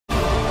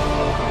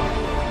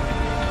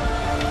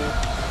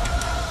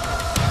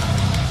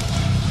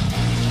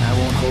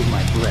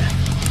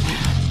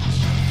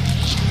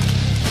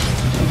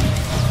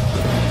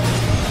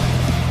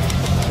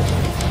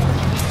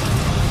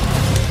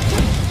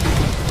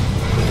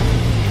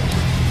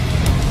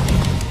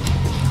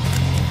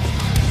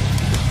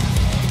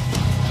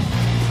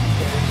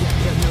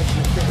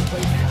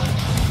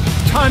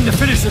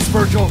Finish this,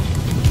 Virgil!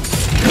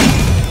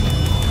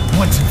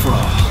 Once and for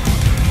all.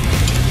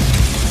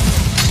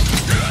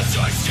 As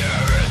I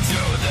stare into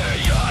the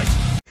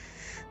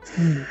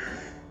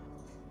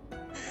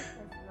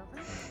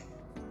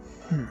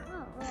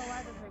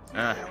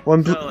eyes.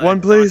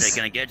 One, please. Dante,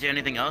 can I get you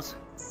anything else?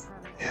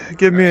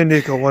 Give me a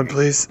Nico one,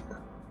 please.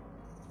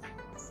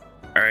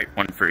 Alright,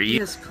 one for you.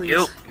 Yes,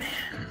 please.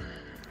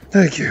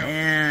 Thank you.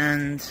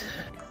 And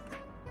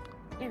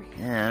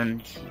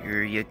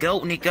here you go,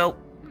 Nico.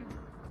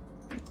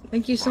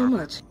 Thank you so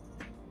much.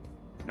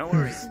 No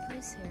worries.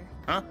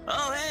 Huh?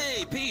 Oh,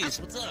 hey, Peace,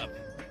 what's up?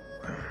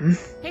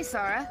 Hey,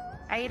 Sora.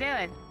 How you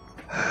doing?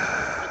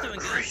 I'm doing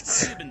good. Great.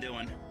 How you been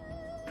doing?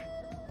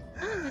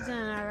 I'm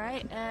doing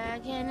alright.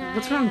 Can I...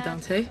 What's wrong,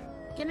 Dante?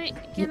 Can I...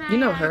 You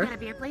know her. Get a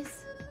beer,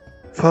 please?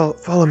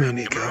 Follow me,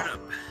 Nico. Alright.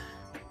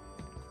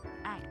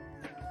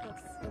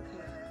 Thanks.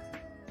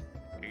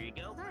 Here you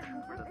go.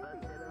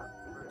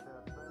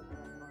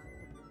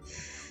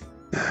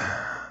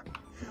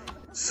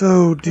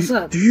 So,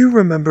 do you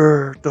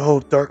remember the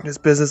whole darkness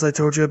business I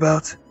told you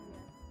about?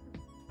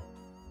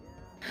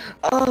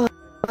 Oh,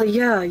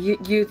 yeah,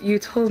 you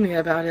told me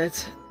about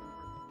it.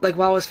 Like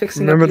while I was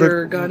fixing up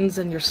your guns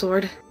and your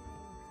sword.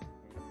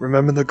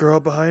 Remember the girl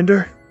behind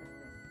her?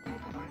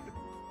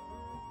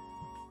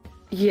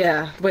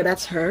 Yeah, wait,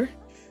 that's her?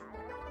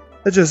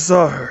 I just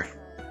saw her.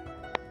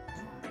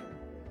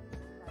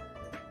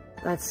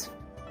 That's...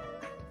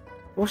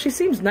 Well, she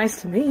seems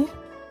nice to me.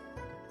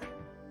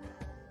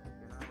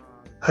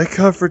 I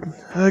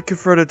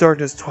confronted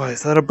darkness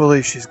twice. I don't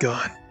believe she's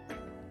gone.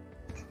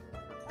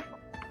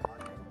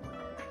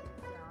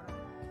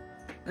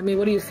 I mean,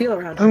 what do you feel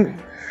around her?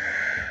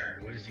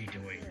 What is he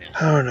doing now?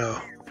 I don't know.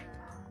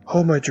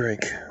 Hold my drink.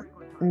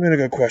 I'm gonna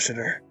go question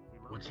her.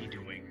 What's he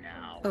doing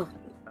now? Oh,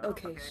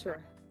 okay, sure.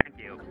 Thank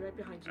you. I'll be right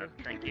behind you.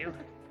 Thank you.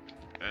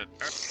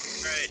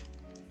 Alright.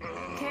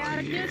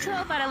 Chaotic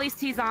neutral, but at least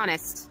he's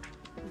honest.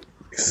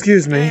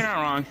 Excuse me. You're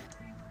not wrong.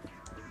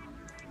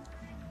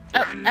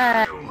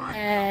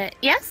 Oh,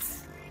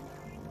 yes?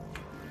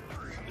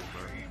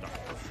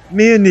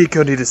 Me and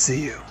Nico need to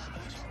see you.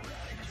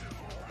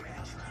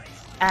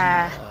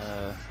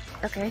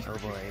 Okay. Oh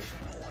boy.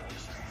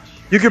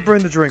 You can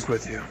bring the drink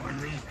with you.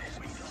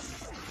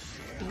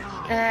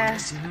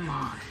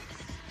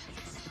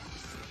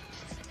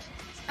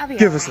 I'll be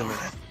Give us a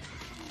minute.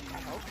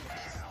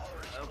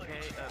 Okay,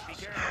 be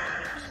careful.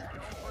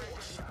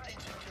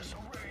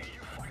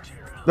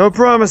 No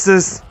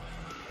promises.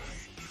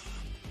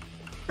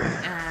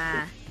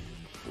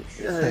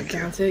 Thank you.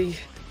 Dante.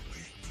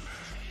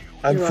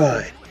 I'm You're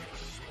fine.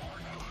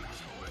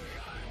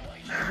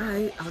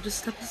 Alright,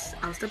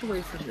 I'll step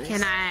away from this.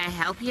 Can I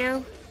help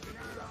you?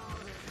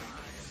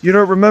 You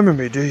don't remember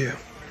me, do you?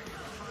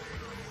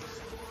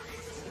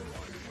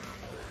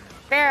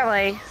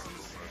 Barely.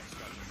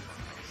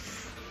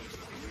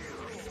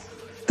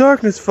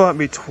 Darkness fought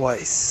me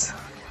twice.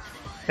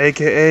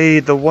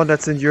 AKA the one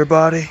that's in your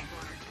body.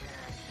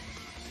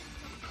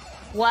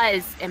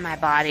 Was in my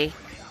body.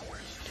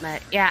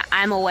 But, yeah,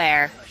 I'm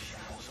aware.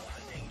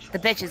 The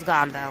bitch is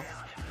gone, though.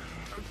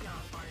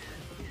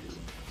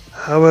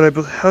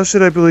 How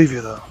should I believe you,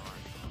 though?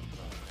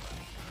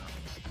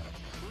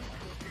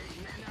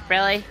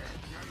 Really?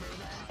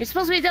 You're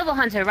supposed to be a devil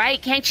hunter, right?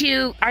 Aren't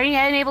you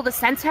unable to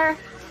sense her?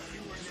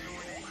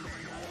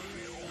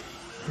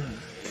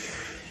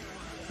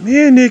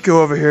 Me and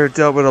Nico over here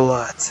dealt with a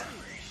lot.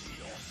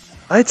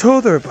 I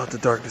told her about the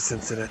darkness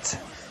incident.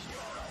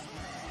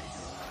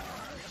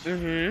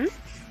 Mm-hmm.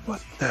 What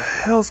the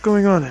hell's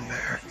going on in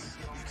there?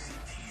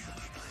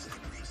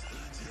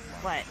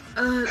 What?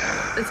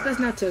 It's best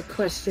not to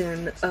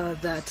question,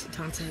 that,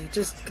 Dante.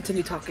 Just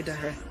continue talking to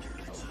her.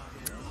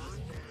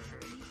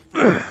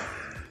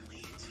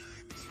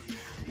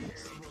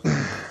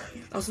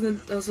 Also,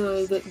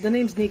 the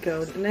name's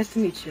Nico. Nice to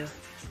meet you.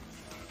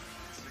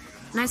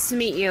 Nice to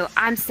meet you.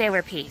 I'm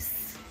Sailor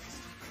Peace.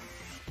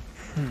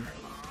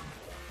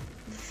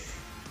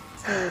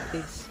 Sailor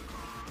Peace.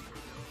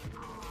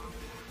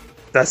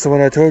 That's the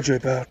one I told you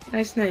about.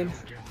 Nice name.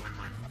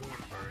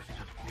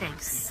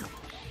 Thanks.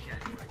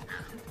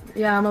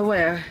 Yeah, I'm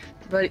aware.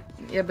 But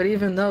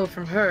even though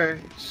from her,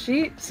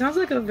 she sounds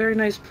like a very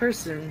nice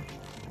person.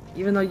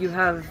 Even though you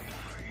have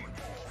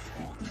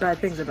bad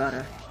things about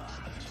her.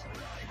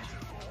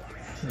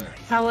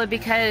 Probably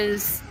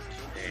because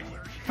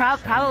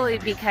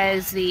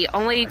the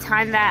only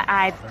time that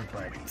I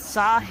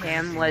saw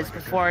him was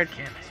before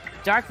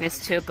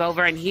darkness took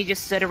over and he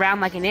just stood around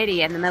like an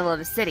idiot in the middle of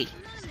the city.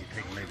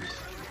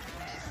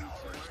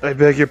 I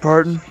beg your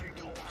pardon?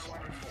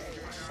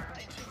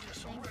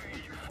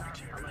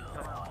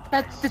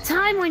 At the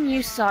time when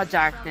you saw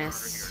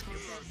darkness,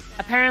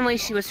 apparently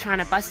she was trying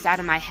to bust out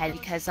of my head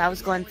because I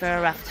was going through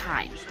a rough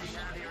time.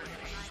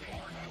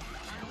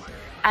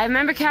 I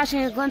remember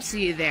catching a glimpse of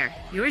you there.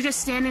 You were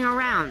just standing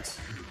around.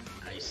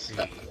 I see.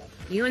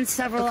 You and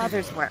several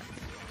others were.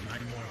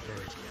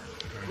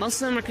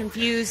 Most of them were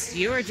confused.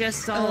 You were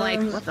just all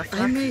like, what the fuck?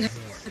 I may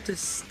have to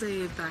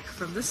stay back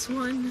from this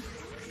one.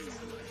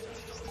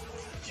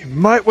 You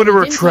might want to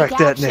Didn't retract take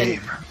that action.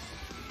 name.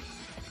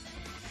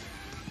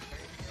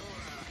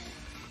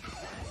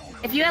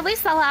 If you at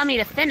least allow me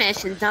to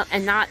finish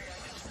and not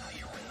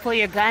pull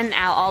your gun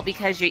out all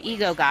because your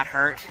ego got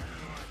hurt.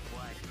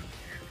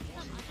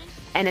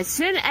 And as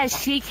soon as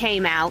she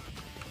came out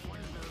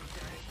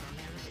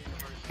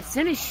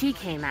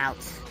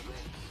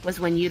was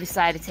when you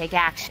decided to take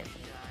action.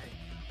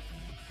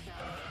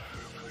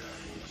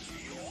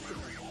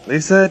 At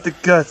least I had the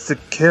guts to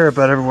care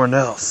about everyone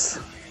else.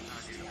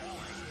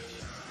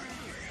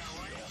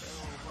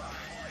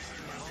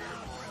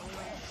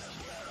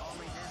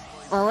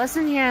 Well,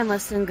 listen here and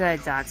listen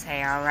good,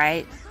 Dante,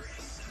 alright?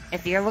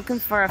 If you're looking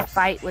for a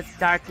fight with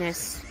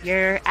darkness,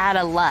 you're out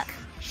of luck.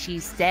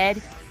 She's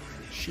dead.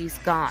 She's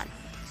gone.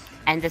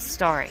 End of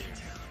story.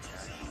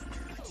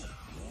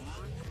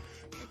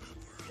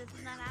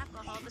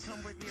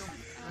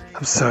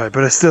 I'm sorry,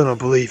 but I still don't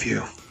believe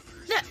you.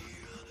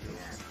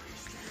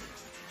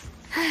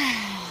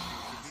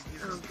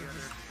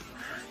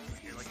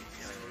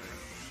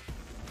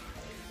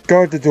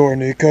 Guard the door,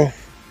 Nico.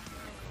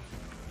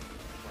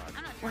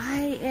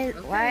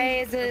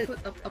 Why is it?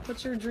 I'll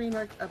put your drink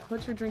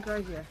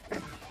right here.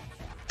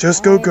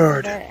 Just go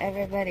guard.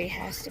 Everybody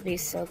has to be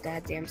so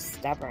goddamn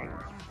stubborn.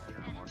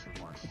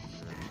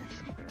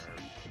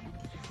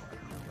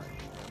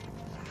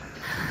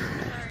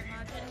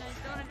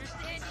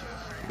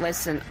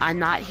 Listen, I'm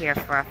not here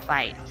for a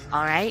fight,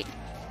 alright?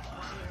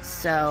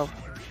 So,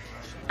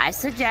 I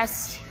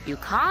suggest you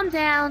calm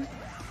down,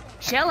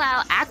 chill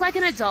out, act like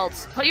an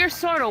adult, put your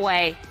sword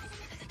away.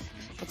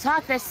 We'll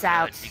talk this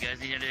out. Do you guys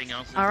need anything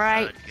else?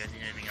 Alright? Do you guys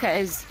need anything else?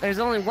 Because there's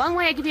only one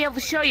way I can be able to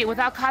show you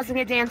without causing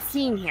a damn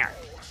scene here.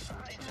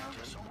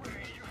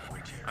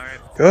 Alright.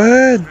 Go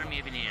ahead. Confirm me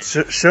if you need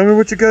it. Show me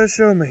what you gotta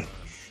show me.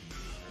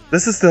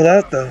 This is still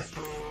out, though.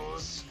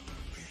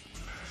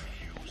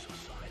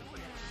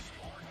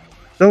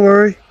 Don't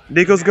worry.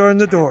 Nico's guarding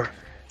the door.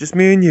 Just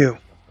me and you.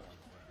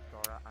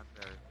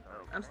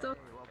 I'm still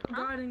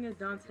guarding it,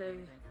 Dante.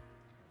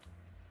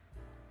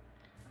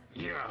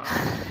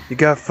 You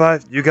got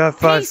five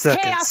Peace,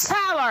 seconds. chaos,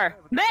 power!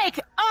 Make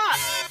up!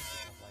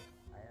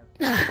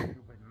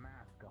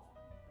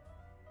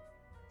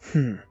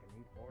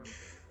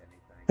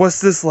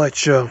 What's this light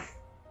show?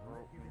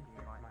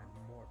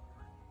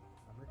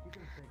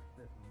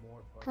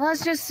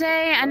 Let's just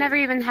say I never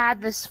even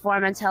had this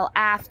form until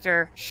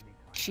after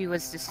she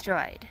was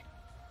destroyed.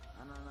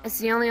 It's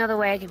the only other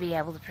way I could be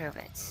able to prove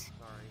it.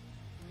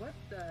 What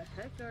the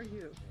heck are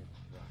you?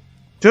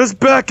 Just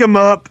back him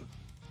up.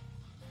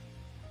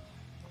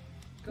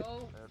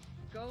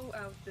 Go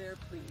out there,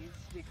 please,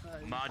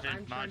 because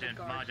Majin,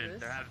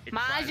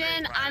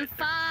 Majin, I'm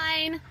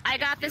fine. I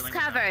got this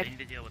covered.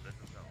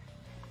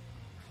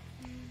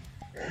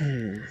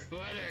 You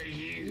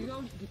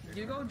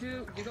go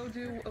do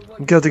what?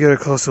 I'm going to get a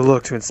closer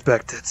look to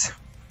inspect it.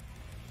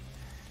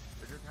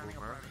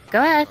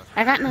 Go ahead.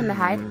 I got none to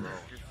hide.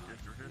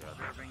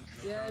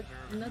 Yeah,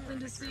 nothing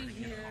to see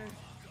here.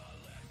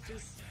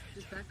 Just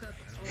back up.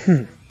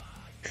 Kinda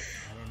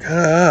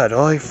odd.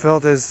 All I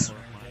felt is...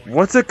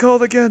 What's it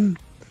called again?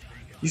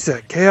 You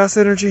said chaos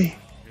energy?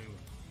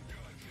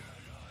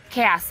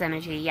 Chaos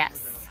energy,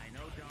 yes.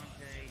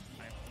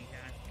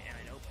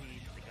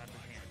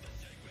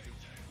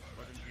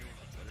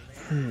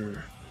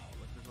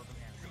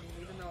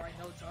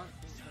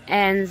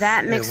 And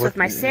that mixed with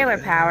my sailor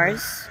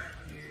powers,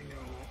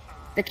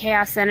 the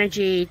chaos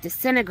energy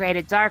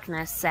disintegrated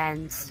darkness,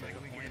 and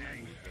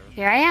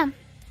here I am.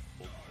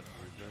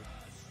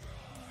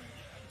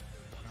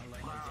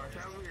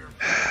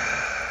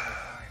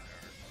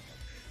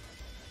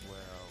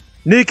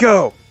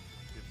 Nico!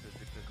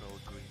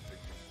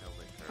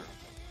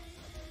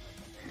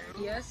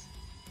 Yes?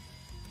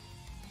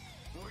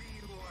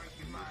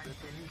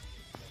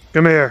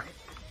 Come here.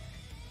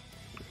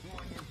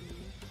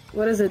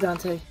 What is it,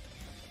 Dante?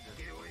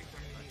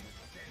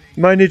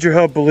 Might need your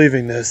help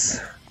believing this.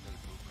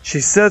 She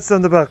said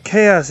something about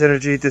chaos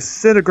energy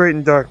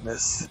disintegrating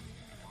darkness.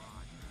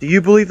 Do you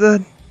believe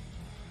that?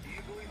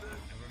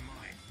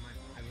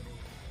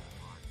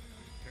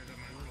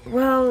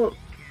 Well,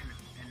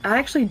 I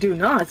actually do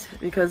not,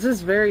 because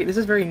this is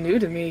very new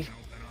to me.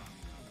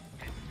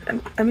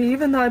 I mean,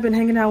 even though I've been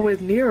hanging out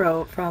with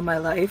Nero for all my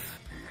life,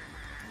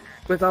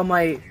 with all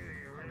my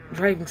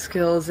writing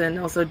skills and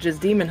also just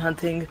demon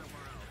hunting,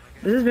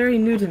 this is very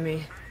new to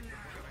me.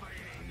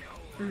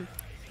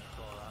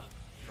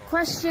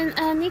 Question,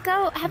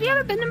 Nico, have you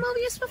ever been to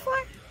Mobius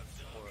before?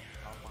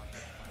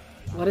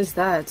 What is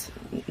that?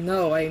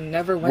 No, I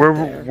never went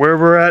there. Where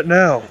we're at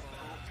now?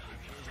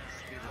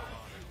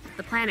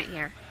 The planet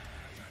here.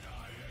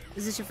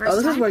 Is this your first time?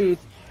 Oh, this is where you...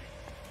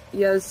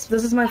 Yes,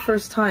 this is my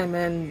first time,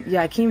 and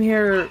yeah, I came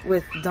here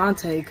with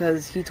Dante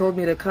because he told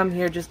me to come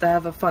here just to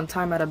have a fun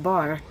time at a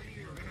bar.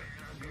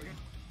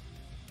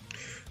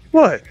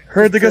 What?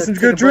 Heard they got some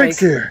good drinks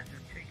here.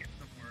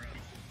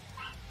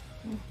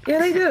 Yeah,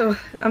 they do.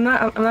 I'm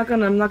not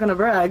gonna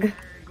brag.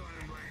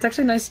 It's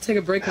actually nice to take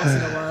a break once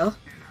in a while.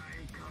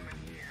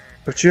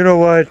 But you know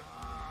what?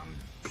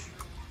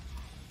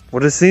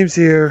 What it seems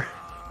here...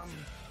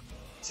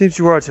 Seems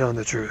you are telling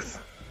the truth.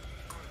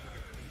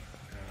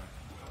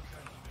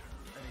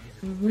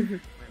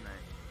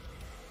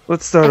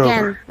 Let's start Again,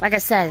 over. like I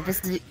said,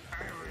 this is,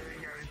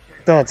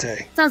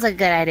 Dante. sounds like a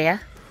good idea.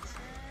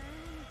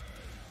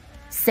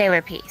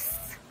 Sailor Peace.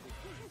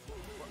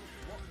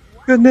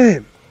 Good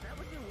name.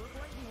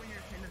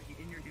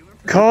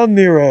 Call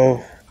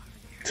Nero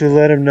to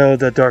let him know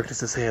that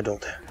darkness is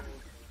handled.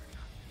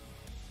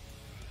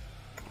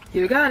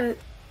 You got it.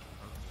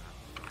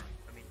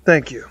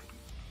 Thank you.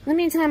 In the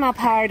meantime, I'll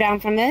power down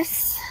from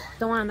this.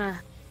 Don't want to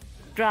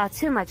draw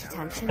too much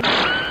attention.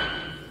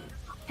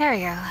 There we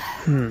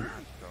go.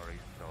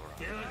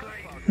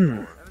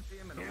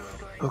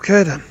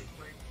 Okay then.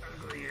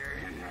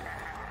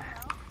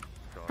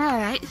 All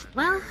right.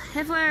 Well,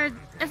 if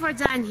we're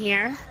done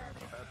here,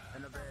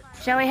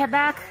 shall we head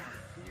back?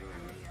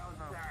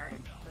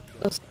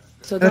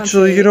 So Dante,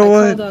 Actually, you know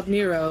what? I called up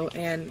Nero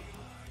and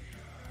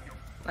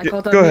Go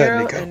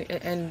ahead, Nico.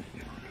 and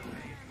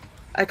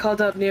I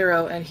called up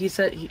Nero and he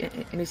said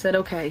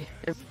okay.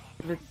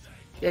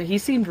 And he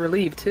seemed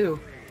relieved too.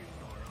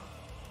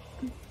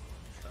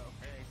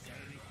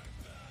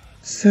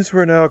 Since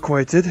we're now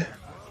acquainted,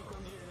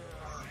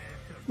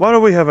 why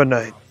don't we have a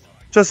night?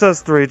 Just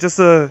us three, just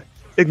to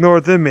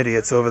ignore them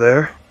idiots over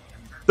there.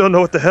 Don't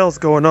know what the hell's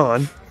going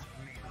on.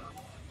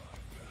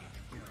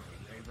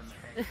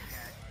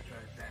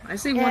 I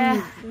see Yeah,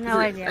 one. no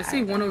idea. I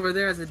see one over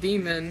there as a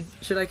demon.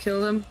 Should I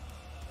kill him?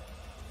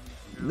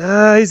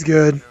 Nah, he's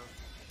good.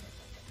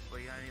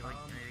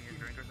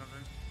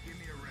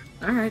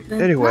 All right then.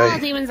 All Anyway,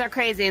 demons are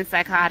crazy and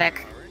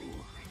psychotic.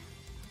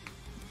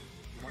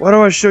 why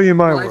don't I show you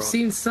my Well, world? I've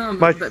seen some.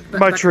 My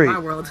back tree. In my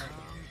world.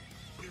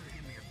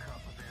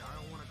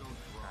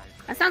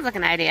 That sounds like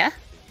an idea.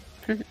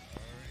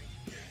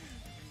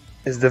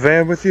 Is the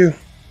van with you?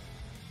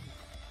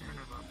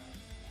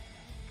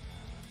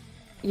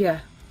 Yeah,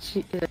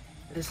 she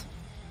is.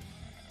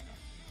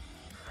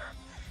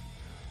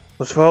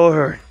 Let's follow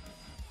her.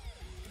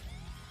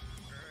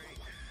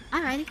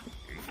 Alrighty.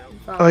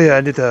 Oh yeah,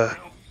 I need to...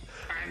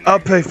 I'll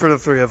pay for the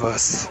three of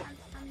us.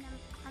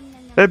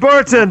 Hey,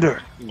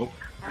 bartender!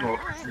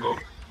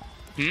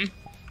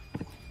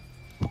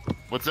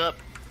 What's up?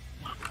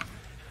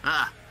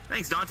 Ah,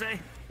 thanks, Dante.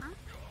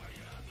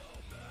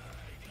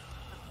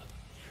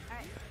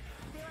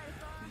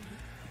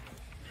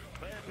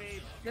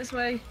 This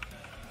way.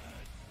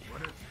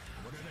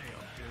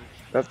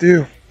 After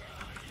you.